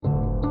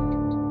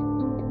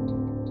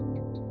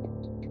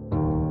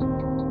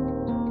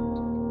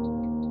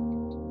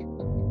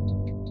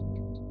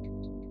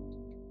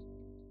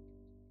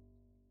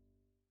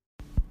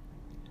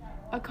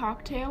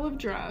cocktail of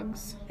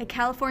drugs, a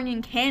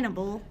Californian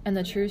cannibal, and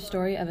the true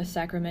story of a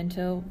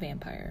Sacramento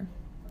vampire.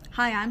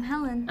 Hi, I'm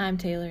Helen. I'm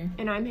Taylor.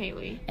 and I'm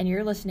Haley. And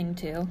you're listening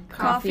to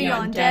Coffee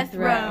on Death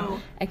Row,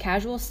 a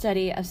casual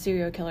study of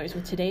serial killers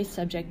with today's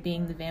subject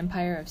being the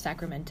vampire of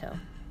Sacramento.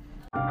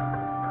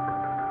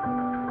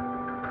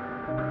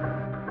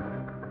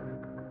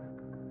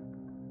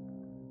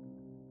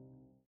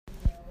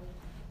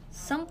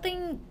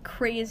 Something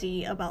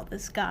crazy about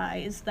this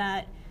guy is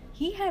that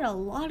he had a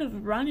lot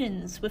of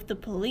run-ins with the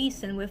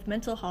police and with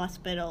mental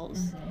hospitals.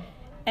 Mm-hmm.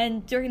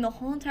 And during the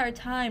whole entire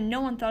time, no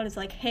one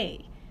thought,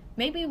 hey,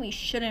 maybe we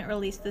shouldn't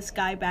release this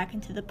guy back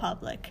into the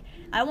public.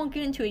 I won't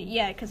get into it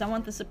yet because I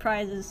want the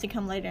surprises to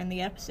come later in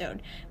the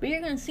episode. But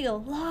you're going to see a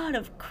lot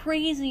of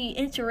crazy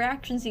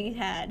interactions he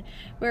had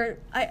where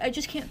I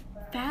just can't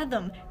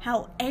fathom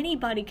how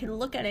anybody could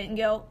look at it and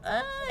go,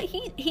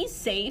 he's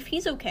safe,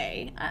 he's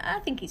okay, I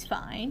think he's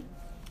fine.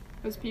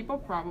 Because people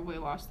probably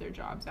lost their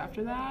jobs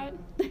after that.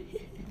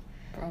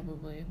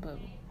 Probably, but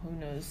who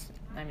knows?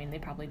 I mean, they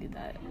probably do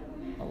that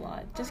a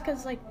lot. Just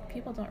because,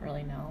 people don't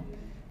really know.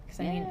 Because,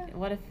 I mean,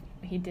 what if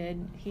he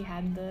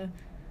had the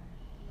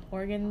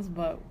organs,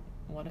 but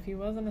what if he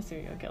wasn't a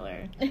serial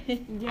killer?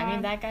 Yeah. I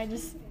mean, that guy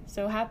just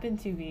so happened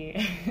to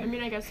be. I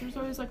mean, I guess there's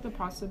always, the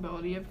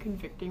possibility of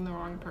convicting the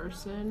wrong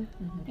person.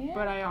 Mm-hmm. Yeah.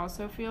 But I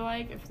also feel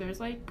like if there's,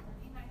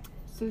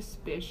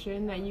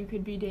 suspicion that you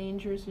could be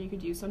dangerous or you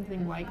could do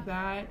something like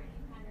that,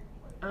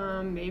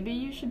 maybe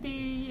you should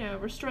be,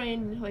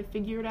 restrained,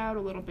 figure it out a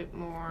little bit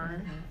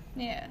more. Mm-hmm.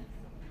 Yeah.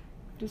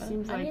 Just But,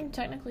 seems I mean,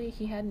 technically,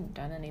 he hadn't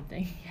done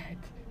anything yet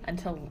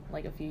until,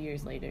 a few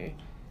years later.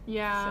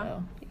 yeah.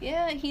 So,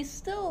 Yeah, he was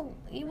still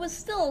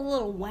a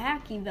little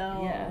wacky,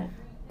 though. yeah.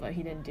 But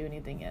he didn't do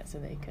anything yet, so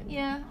they couldn't.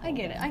 Yeah, I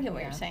get it. I get what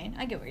Yeah.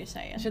 you're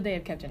saying. Should they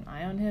have kept an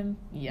eye on him?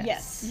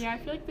 Yes. Yeah, I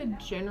feel like the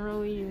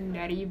generally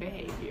nutty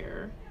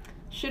behavior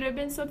should have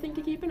been something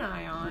to keep an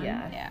eye on.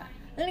 Yeah. Yeah.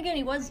 Then again,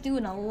 he was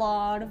doing a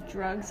lot of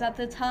drugs at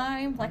the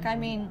time.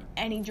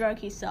 Any drug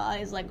he saw,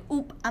 he's like,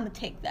 oop, I'm gonna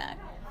take that.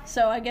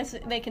 So I guess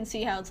they can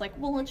see how it's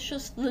it's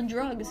just the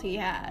drugs he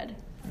had.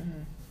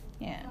 Mm-hmm.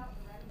 Yeah.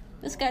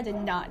 This guy did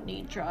not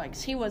need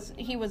drugs. He was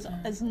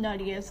as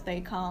nutty as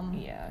they come.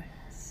 Yeah.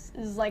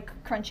 It's like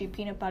crunchy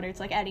peanut butter. It's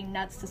like adding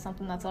nuts to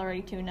something that's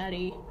already too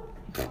nutty.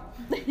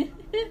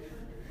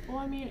 Well,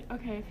 I mean,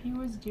 okay, if he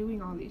was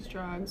doing all these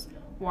drugs,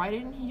 why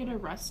didn't he get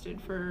arrested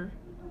for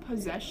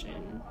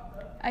possession?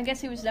 I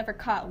guess he was never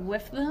caught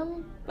with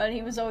them, but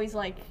he was always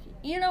when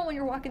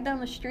you're walking down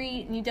the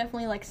street and you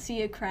definitely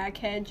see a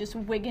crackhead just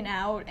wigging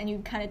out and you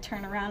kind of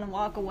turn around and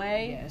walk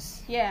away.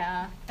 Yes.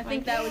 Yeah, I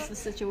think that was the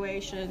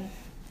situation.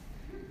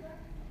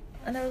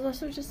 And there was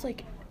also just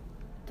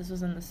this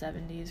was in the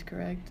 70s,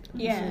 correct?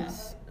 Yeah. This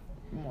is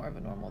more of a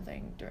normal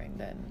thing during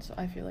then, so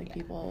I feel like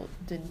people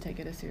didn't take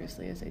it as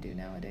seriously as they do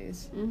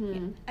nowadays.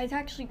 Mm-hmm. I'd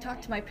actually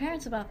talked to my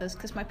parents about this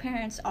because my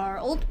parents are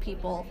old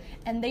people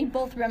and they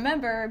both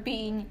remember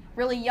being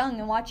really young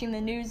and watching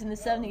the news in the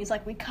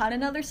 70s we caught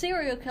another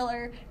serial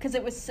killer because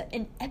it was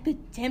an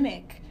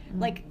epidemic.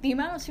 The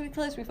amount of serial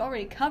killers we've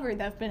already covered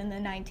that have been in the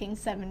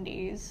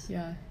 1970s.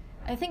 Yeah.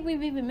 I think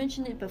we've even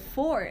mentioned it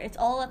before. It's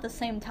all at the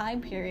same time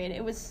period.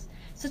 It was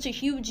such a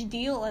huge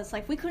deal as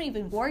we couldn't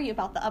even worry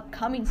about the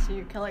upcoming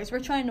serial killers. We're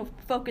trying to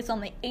focus on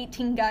the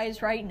 18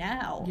 guys right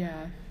now.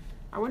 Yeah.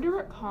 I wonder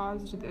what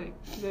caused the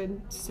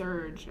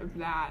surge of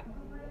that.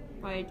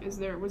 Was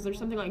there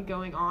something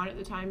going on at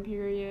the time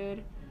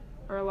period?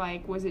 Or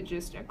was it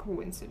just a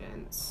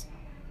coincidence?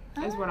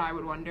 Is what I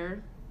would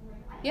wonder.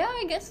 Yeah,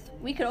 I guess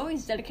we could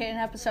always dedicate an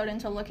episode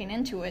into looking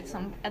into it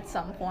at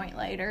some point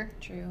later.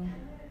 True.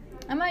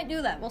 I might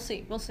do that. We'll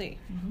see.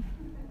 Mm-hmm.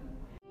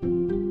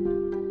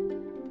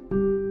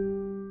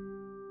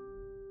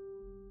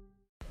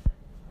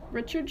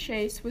 Richard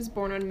Chase was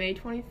born on May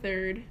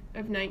 23rd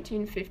of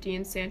 1950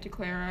 in Santa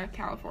Clara,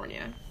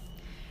 California.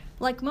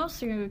 Like most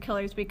serial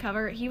killers we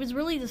cover, he was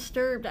really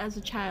disturbed as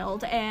a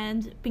child,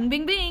 and bing,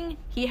 bing, bing,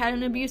 he had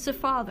an abusive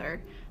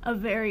father, a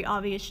very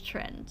obvious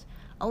trend.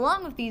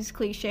 Along with these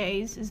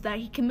cliches is that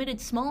he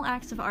committed small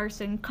acts of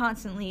arson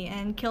constantly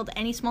and killed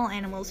any small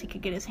animals he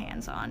could get his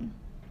hands on.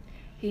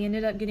 He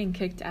ended up getting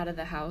kicked out of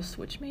the house,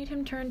 which made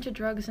him turn to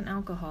drugs and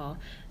alcohol,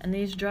 and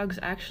these drugs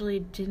actually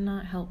did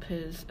not help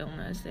his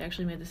illness. They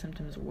actually made the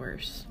symptoms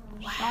worse.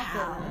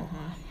 Wow.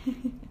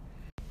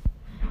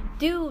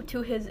 Due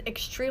to his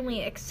extremely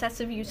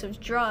excessive use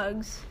of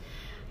drugs,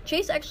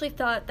 Chase actually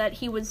thought that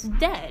he was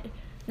dead.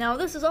 Now,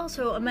 this is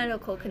also a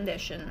medical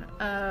condition,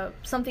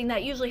 something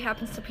that usually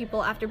happens to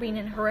people after being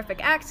in a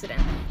horrific accident.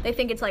 They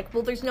think it's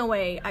there's no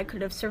way I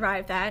could have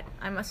survived that.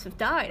 I must have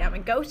died. I'm a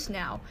ghost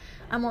now.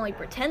 I'm only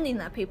pretending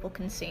that people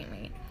can see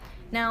me.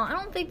 Now, I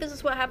don't think this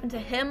is what happened to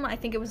him. I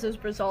think it was as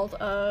a result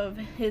of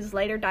his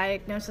later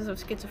diagnosis of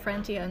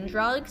schizophrenia and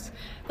drugs,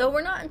 though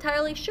we're not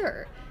entirely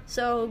sure.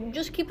 So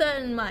just keep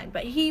that in mind.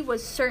 But he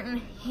was certain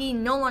he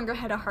no longer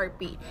had a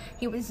heartbeat.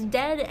 He was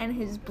dead and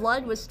his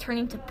blood was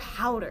turning to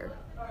powder.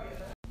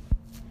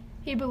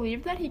 He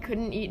believed that he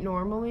couldn't eat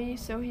normally,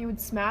 so he would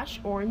smash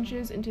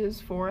oranges into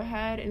his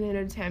forehead in an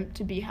attempt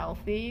to be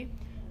healthy.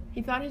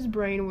 He thought his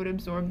brain would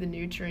absorb the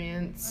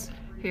nutrients.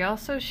 He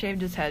also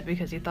shaved his head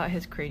because he thought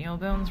his cranial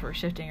bones were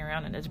shifting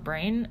around in his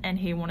brain, and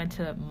he wanted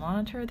to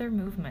monitor their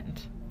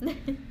movement.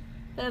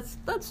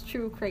 That's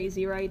true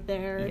crazy right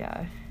there.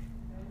 Yeah.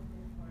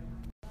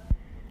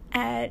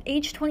 At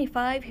age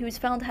 25, he was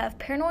found to have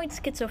paranoid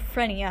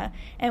schizophrenia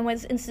and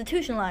was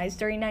institutionalized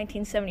during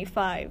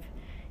 1975.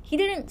 He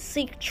didn't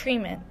seek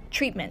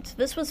treatment.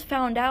 This was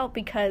found out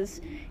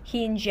because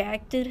he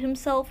injected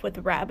himself with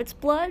rabbit's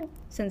blood,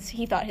 since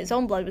he thought his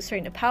own blood was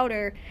starting to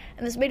powder,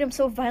 and this made him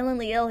so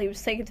violently ill he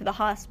was taken to the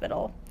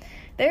hospital.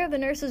 There, the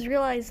nurses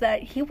realized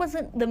that he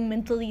wasn't the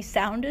mentally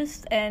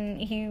soundest, and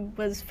he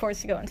was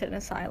forced to go into an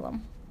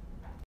asylum.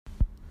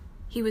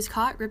 He was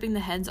caught ripping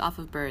the heads off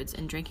of birds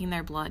and drinking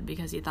their blood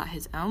because he thought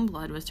his own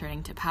blood was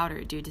turning to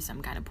powder due to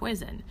some kind of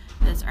poison.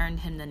 This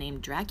earned him the name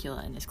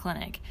Dracula in his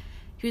clinic.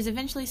 He was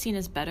eventually seen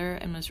as better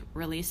and was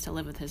released to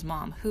live with his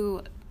mom,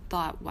 who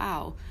thought,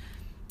 wow,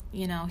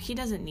 he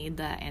doesn't need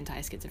the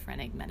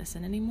anti-schizophrenic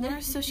medicine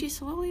anymore, so she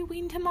slowly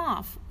weaned him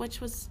off,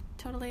 which was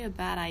totally a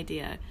bad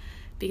idea,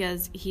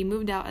 because he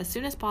moved out as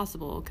soon as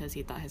possible because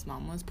he thought his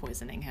mom was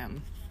poisoning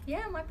him.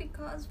 Yeah, it might be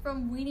caused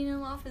from weaning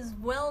him off his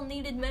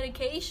well-needed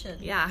medication.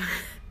 Yeah.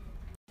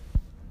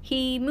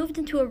 He moved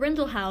into a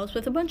rental house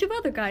with a bunch of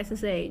other guys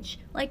his age.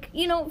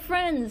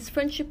 Friends.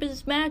 Friendship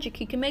is magic.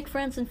 You can make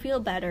friends and feel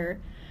better.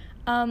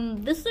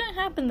 This didn't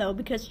happen, though,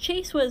 because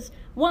Chase was,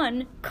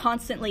 1,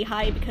 constantly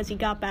high because he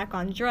got back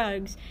on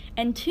drugs,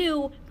 and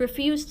 2,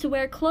 refused to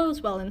wear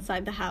clothes while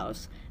inside the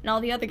house, and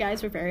all the other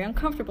guys were very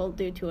uncomfortable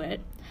due to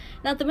it.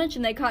 Not to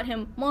mention they caught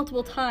him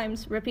multiple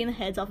times ripping the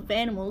heads off of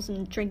animals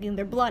and drinking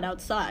their blood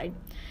outside.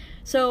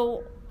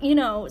 So,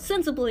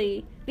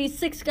 sensibly, these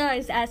 6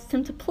 guys asked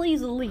him to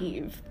please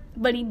leave,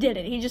 but he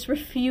didn't. He just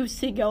refused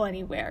to go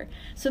anywhere.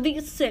 So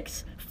these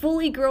 6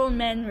 fully grown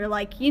men were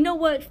like, you know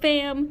what,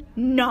 fam?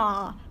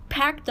 Nah.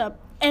 Packed up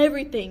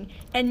everything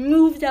and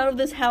moved out of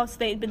this house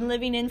they had been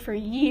living in for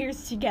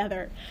years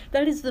together.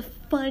 That is the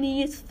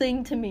funniest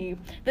thing to me,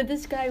 that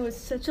this guy was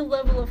such a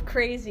level of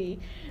crazy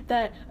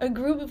that a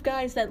group of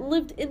guys that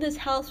lived in this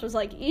house was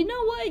like, you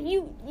know what,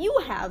 you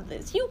have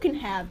this, you can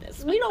have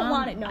this, we don't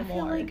want it no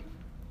more. Feel like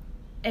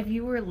if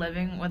you were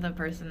living with a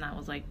person that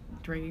was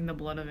drinking the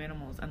blood of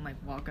animals and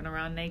walking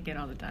around naked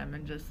all the time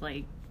and just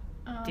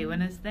doing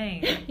his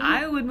thing,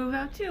 I would move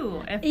out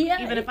too.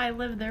 Even if I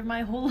lived there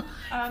my whole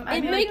life.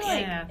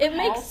 It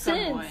makes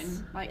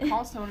sense.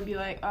 Call someone and be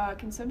like,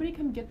 can somebody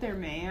come get their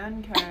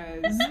man?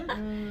 Because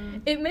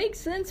it makes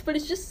sense, but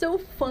it's just so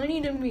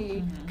funny to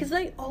me because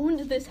they owned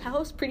this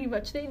house pretty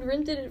much. They'd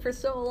rented it for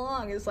so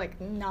long. It's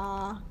like,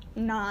 nah,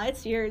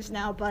 it's yours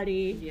now,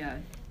 buddy. Yeah.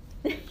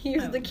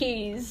 Here's the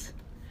keys.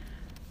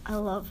 I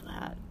love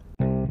that.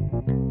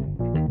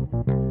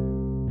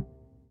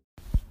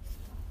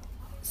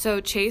 So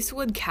Chase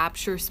would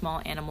capture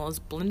small animals,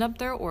 blend up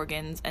their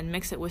organs, and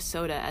mix it with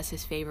soda as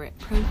his favorite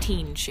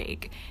protein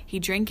shake. He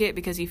drank it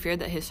because he feared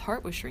that his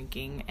heart was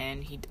shrinking,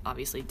 and he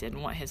obviously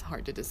didn't want his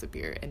heart to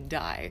disappear and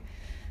die,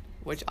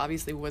 which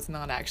obviously was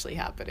not actually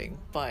happening,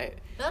 but...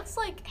 That's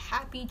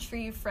Happy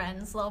Tree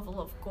Friends level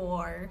of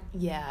gore.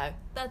 Yeah.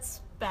 That's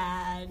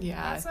bad.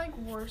 Yeah. That's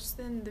worse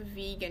than the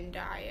vegan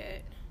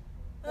diet.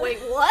 Wait,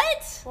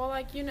 what?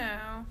 Well,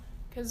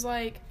 because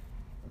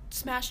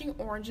smashing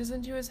oranges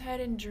into his head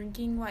and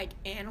drinking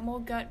animal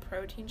gut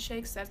protein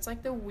shakes, that's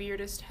the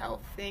weirdest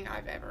health thing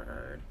I've ever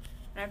heard.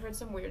 And I've heard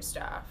some weird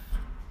stuff.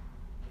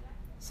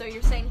 So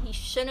you're saying he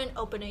shouldn't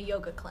open a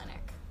yoga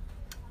clinic?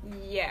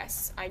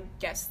 Yes, I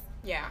guess.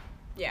 Yeah.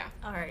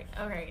 All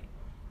right.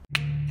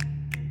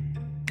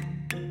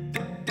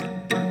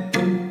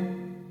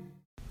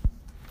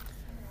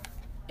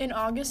 In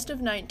August of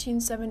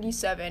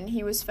 1977,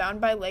 he was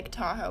found by Lake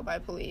Tahoe by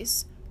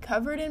police,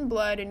 covered in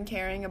blood and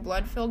carrying a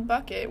blood-filled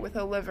bucket with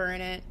a liver in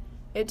it.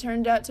 It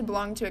turned out to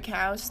belong to a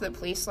cow, so the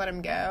police let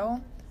him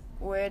go,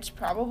 which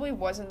probably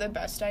wasn't the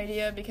best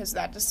idea because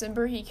that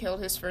December he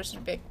killed his first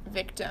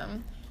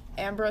victim,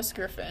 Ambrose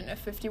Griffin, a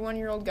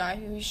 51-year-old guy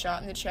who he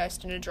shot in the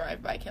chest in a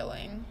drive-by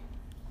killing.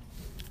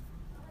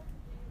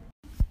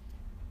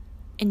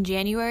 In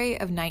January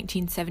of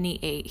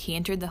 1978, he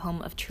entered the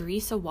home of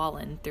Teresa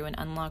Wallen through an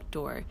unlocked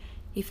door.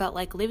 He felt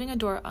like leaving a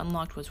door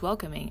unlocked was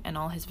welcoming, and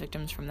all his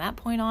victims from that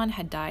point on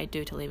had died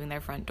due to leaving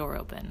their front door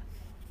open.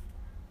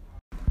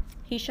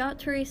 He shot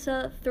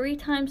Teresa 3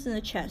 times in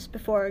the chest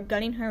before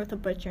gunning her with a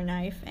butcher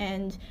knife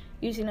and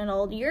using an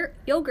old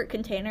yogurt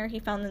container he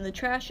found in the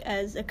trash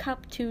as a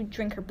cup to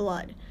drink her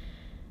blood.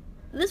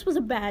 This was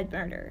a bad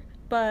murder,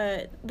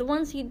 but the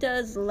ones he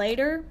does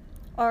later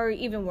are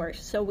even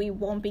worse, so we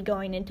won't be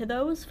going into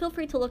those. Feel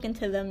free to look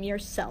into them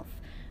yourself.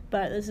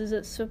 But this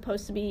is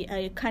supposed to be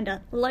a kind of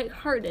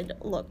lighthearted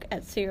look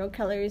at serial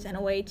killers and a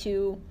way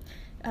to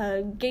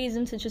gaze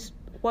into just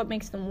what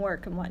makes them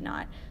work and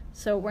whatnot.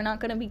 So we're not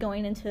going to be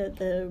going into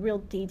the real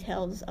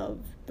details of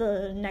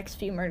the next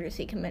few murders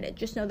he committed.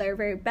 Just know they're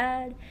very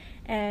bad,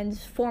 and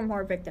 4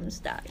 more victims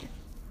died.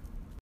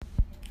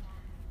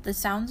 The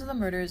sounds of the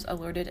murders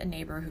alerted a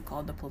neighbor who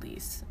called the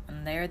police,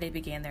 and there they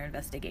began their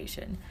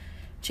investigation.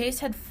 Chase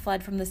had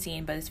fled from the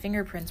scene, but his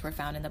fingerprints were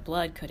found in the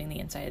blood coating the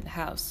inside of the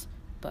house.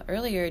 But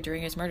earlier,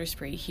 during his murder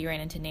spree, he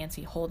ran into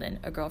Nancy Holden,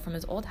 a girl from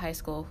his old high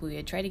school who he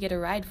had tried to get a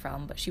ride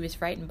from, but she was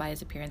frightened by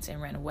his appearance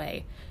and ran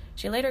away.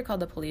 She later called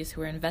the police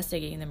who were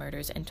investigating the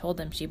murders and told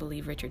them she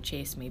believed Richard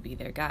Chase may be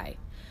their guy.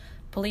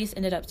 Police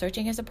ended up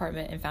searching his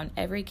apartment and found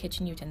every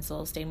kitchen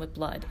utensil stained with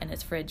blood and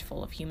his fridge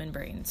full of human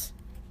brains.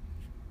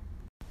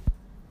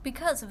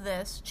 Because of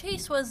this,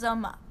 Chase was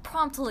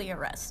promptly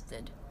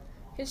arrested.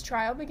 His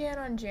trial began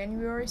on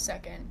January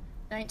 2nd,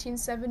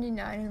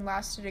 1979 and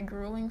lasted a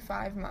grueling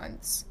 5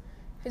 months.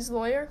 His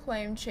lawyer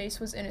claimed Chase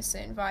was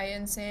innocent via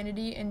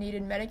insanity and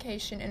needed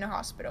medication in a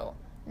hospital,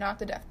 not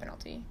the death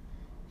penalty.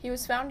 He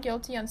was found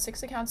guilty on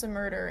 6 accounts of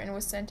murder and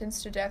was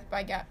sentenced to death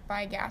by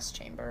gas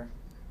chamber.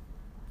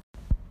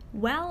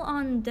 While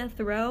on death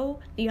row,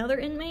 the other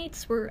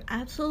inmates were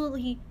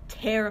absolutely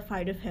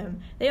terrified of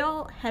him. They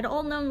had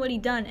all known what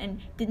he'd done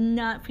and did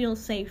not feel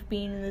safe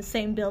being in the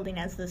same building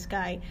as this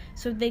guy,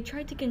 so they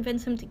tried to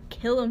convince him to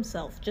kill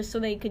himself just so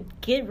they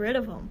could get rid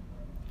of him.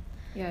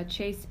 Yeah,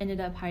 Chase ended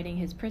up hiding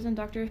his prison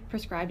doctor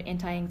prescribed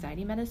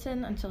anti-anxiety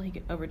medicine until he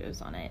could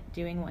overdose on it,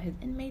 doing what his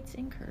inmates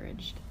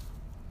encouraged.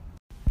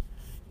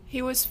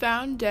 He was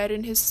found dead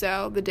in his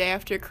cell the day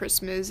after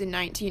Christmas in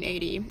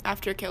 1980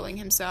 after killing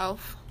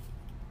himself.